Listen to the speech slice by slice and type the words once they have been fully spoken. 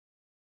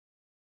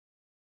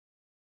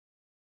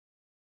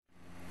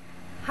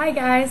Hi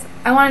guys!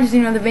 I wanted to do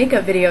another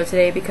makeup video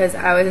today because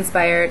I was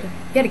inspired,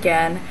 yet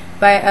again,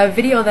 by a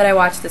video that I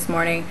watched this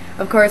morning.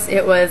 Of course,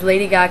 it was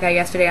Lady Gaga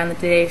yesterday on the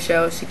Today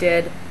Show. She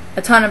did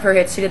a ton of her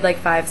hits. She did like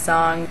 5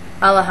 songs.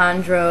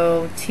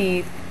 Alejandro,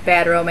 Teeth,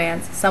 Bad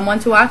Romance, Someone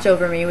to Watch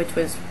Over Me, which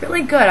was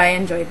really good. I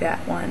enjoyed that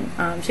one.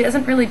 She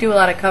doesn't really do a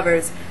lot of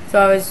covers, so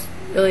I was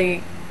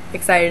really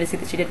excited to see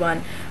that she did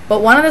one.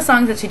 But one of the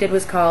songs that she did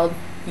was called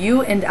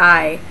You and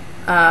I.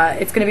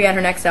 It's going to be on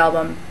her next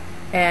album.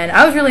 And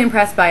I was really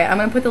impressed by it. I'm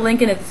going to put the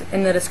link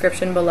in the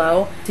description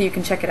below so you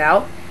can check it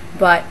out.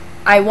 But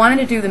I wanted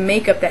to do the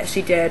makeup that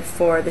she did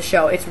for the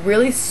show. It's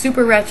really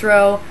super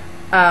retro.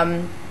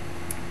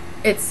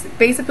 It's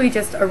basically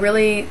just a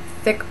really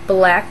thick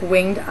black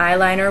winged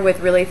eyeliner with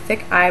really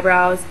thick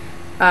eyebrows.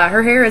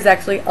 Her hair is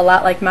actually a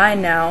lot like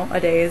mine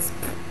nowadays,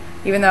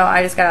 even though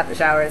I just got out the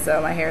shower,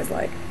 so my hair is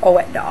like a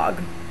wet dog.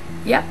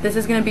 Yep, this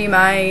is going to be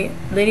my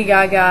Lady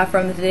Gaga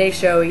from the Today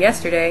Show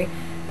yesterday.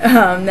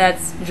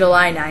 That's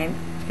July 9th,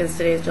 because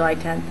today is July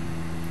 10th.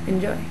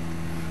 Enjoy.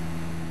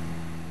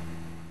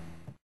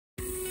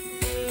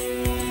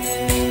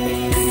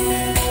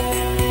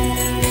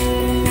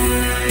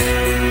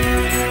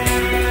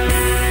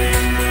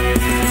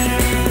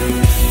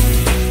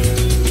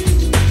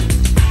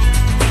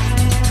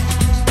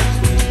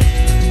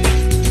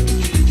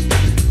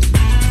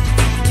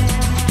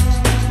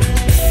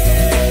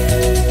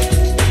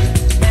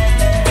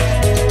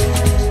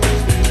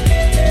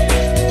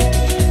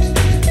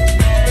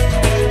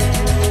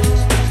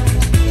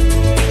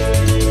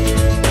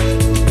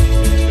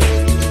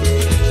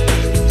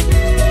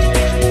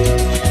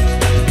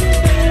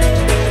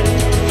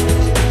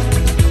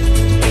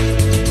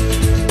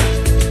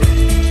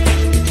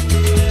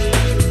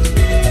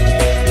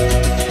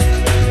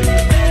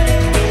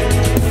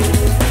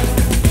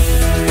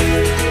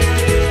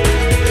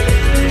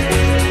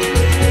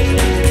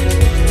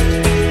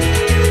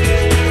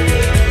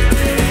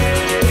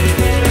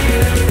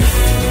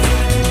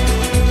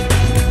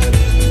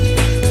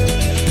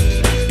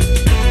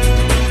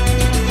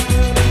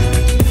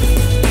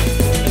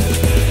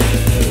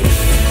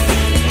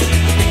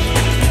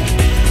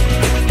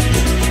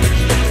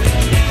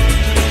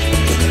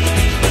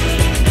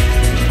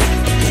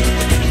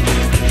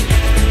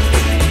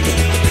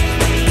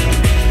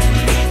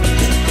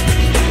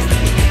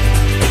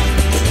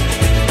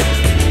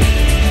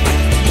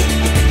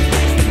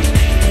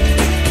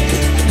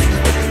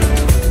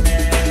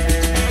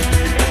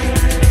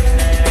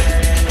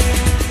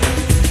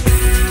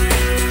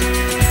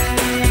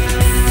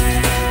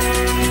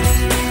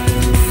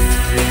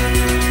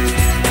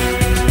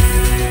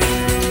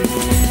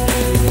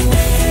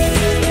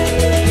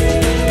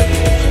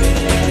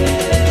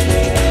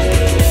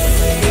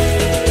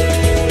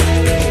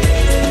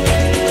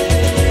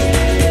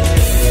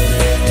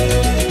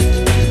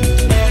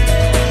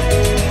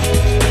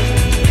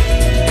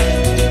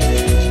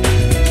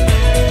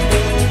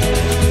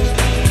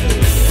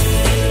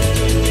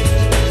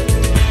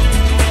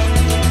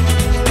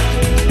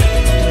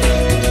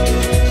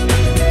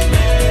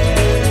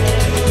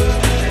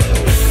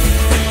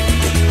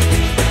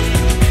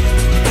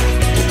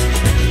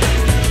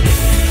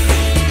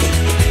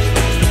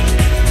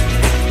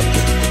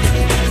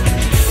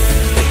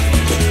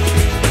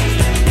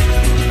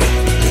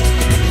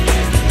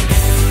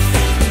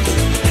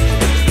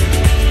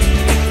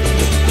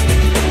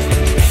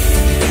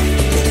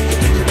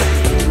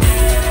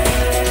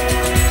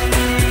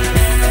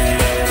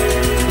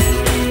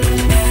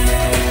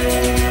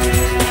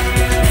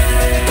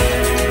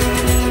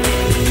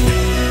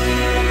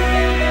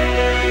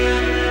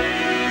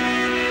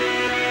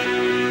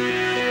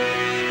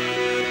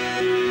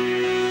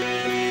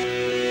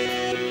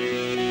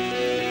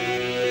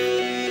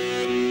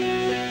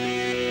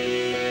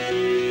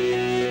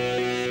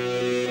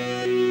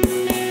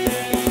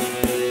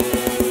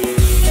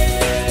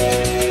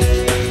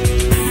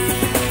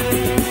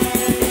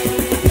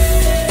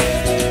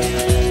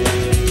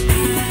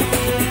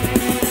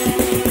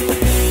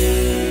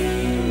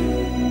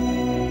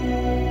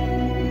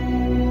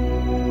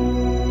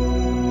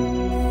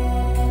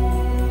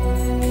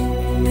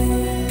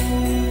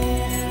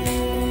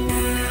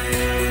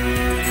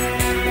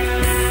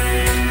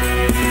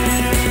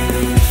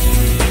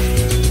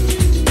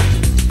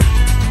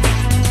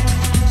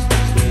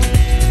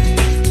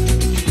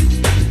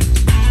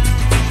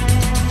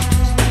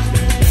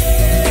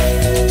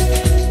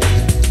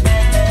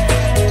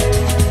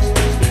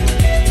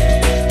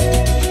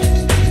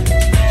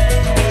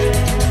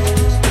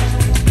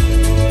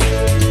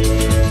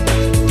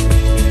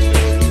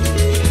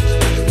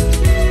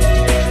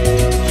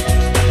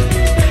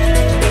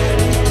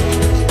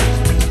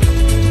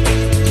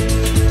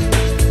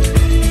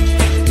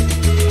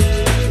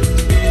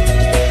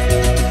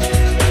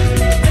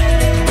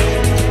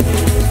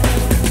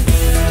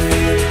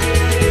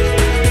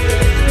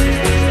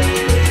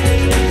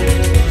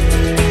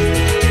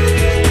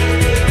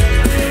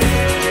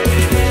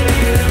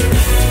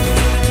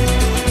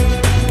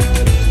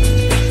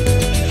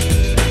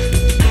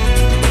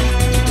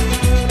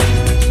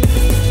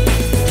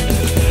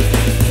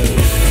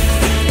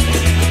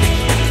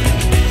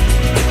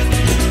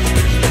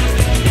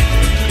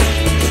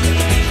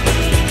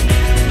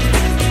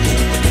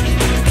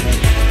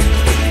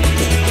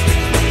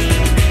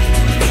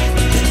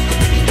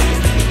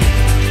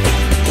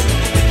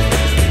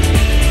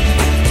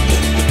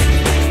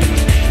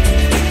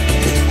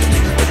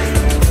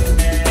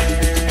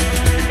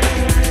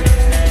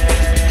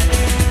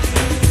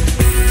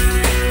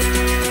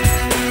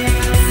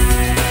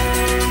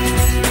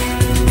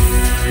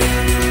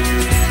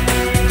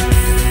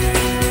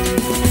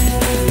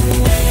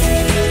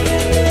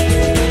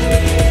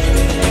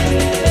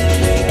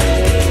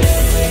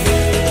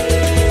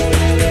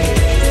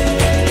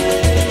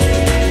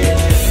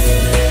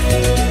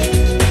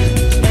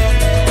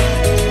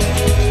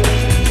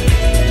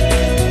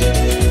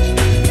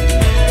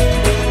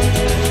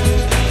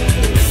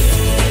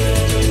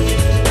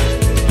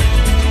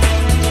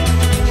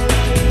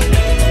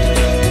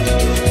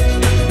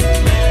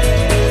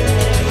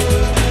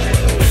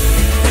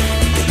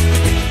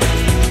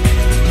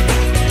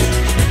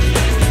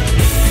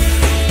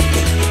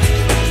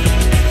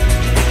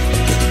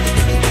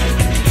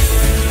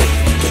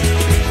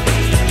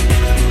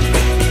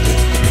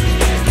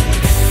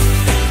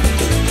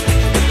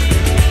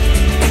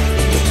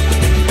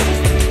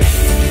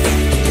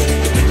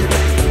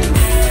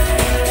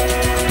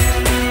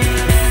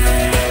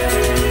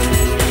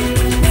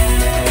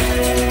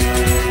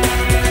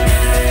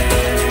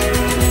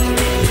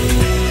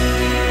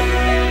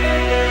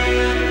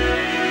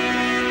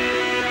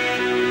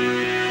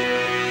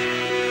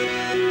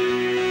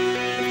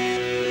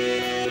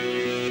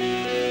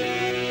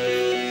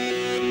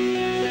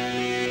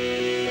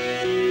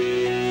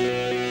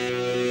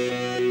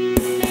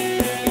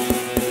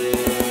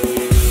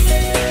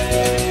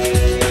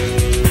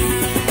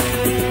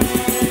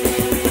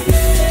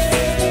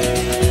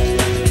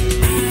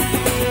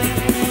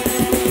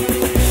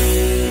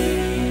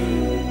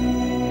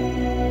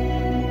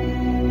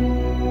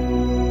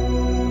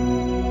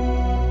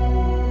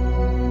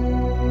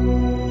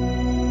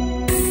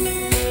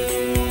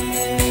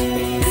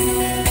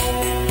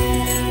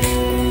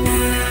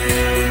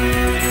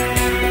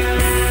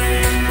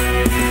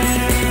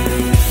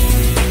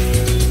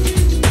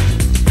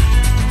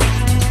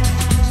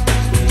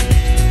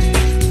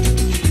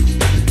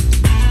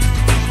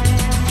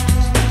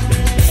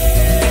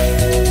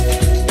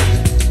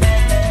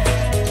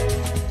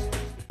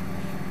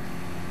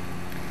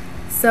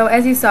 So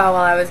as you saw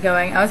while I was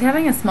going, I was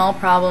having a small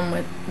problem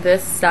with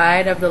this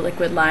side of the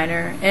liquid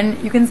liner,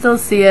 and you can still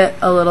see it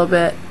a little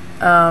bit,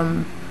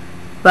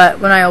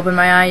 but when I open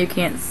my eye you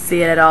can't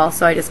see it at all,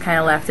 so I just kind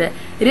of left it.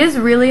 It is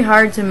really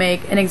hard to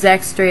make an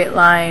exact straight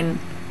line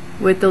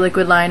with the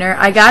liquid liner.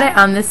 I got it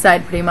on this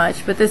side pretty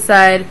much, but this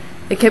side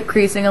it kept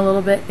creasing a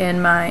little bit in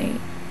my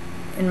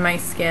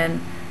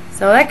skin,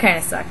 so that kind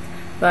of sucked.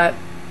 But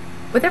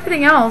with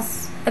everything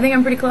else, I think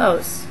I'm pretty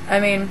close. I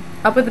mean,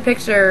 I'll put the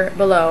picture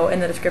below in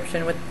the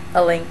description with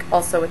a link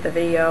also with the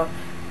video.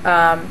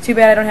 Too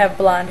bad I don't have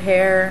blonde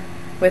hair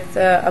with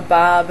a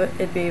bob.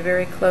 It'd be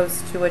very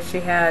close to what she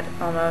had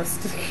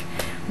almost.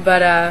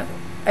 But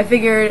I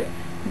figured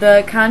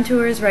the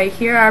contours right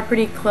here are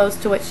pretty close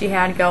to what she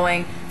had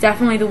going.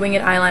 Definitely the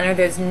winged eyeliner.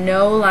 There's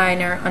no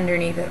liner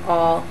underneath at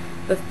all.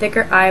 The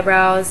thicker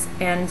eyebrows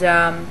and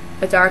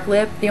a dark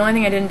lip. The only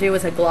thing I didn't do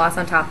was a gloss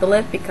on top of the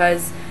lip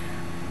because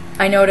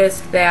I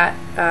noticed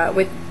that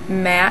with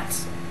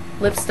matte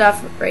lip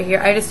stuff right here,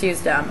 I just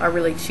used a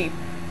really cheap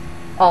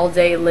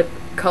all-day lip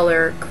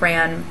color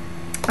crayon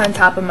on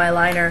top of my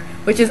liner,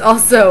 which is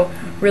also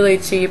really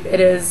cheap. It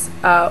is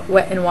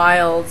Wet n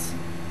Wild,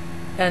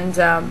 and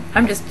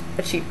I'm just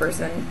a cheap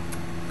person,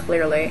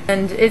 clearly.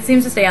 And it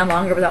seems to stay on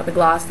longer without the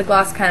gloss. The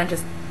gloss kind of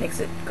just makes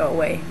it go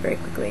away very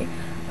quickly.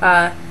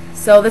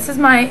 So this is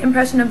my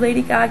impression of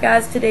Lady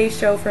Gaga's Today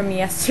Show from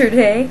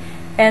yesterday.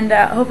 And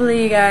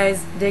hopefully you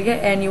guys dig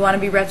it and you want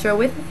to be retro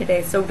with me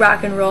today. So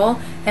rock and roll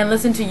and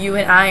listen to You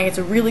and I. It's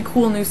a really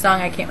cool new song.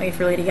 I can't wait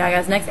for Lady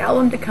Gaga's next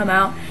album to come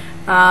out.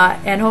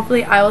 And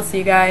hopefully I will see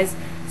you guys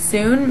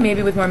soon,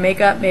 maybe with more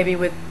makeup, maybe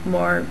with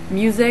more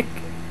music.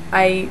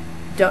 I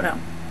don't know.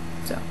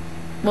 So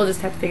we'll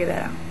just have to figure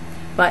that out.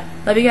 But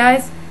love you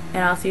guys,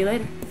 and I'll see you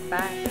later.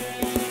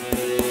 Bye.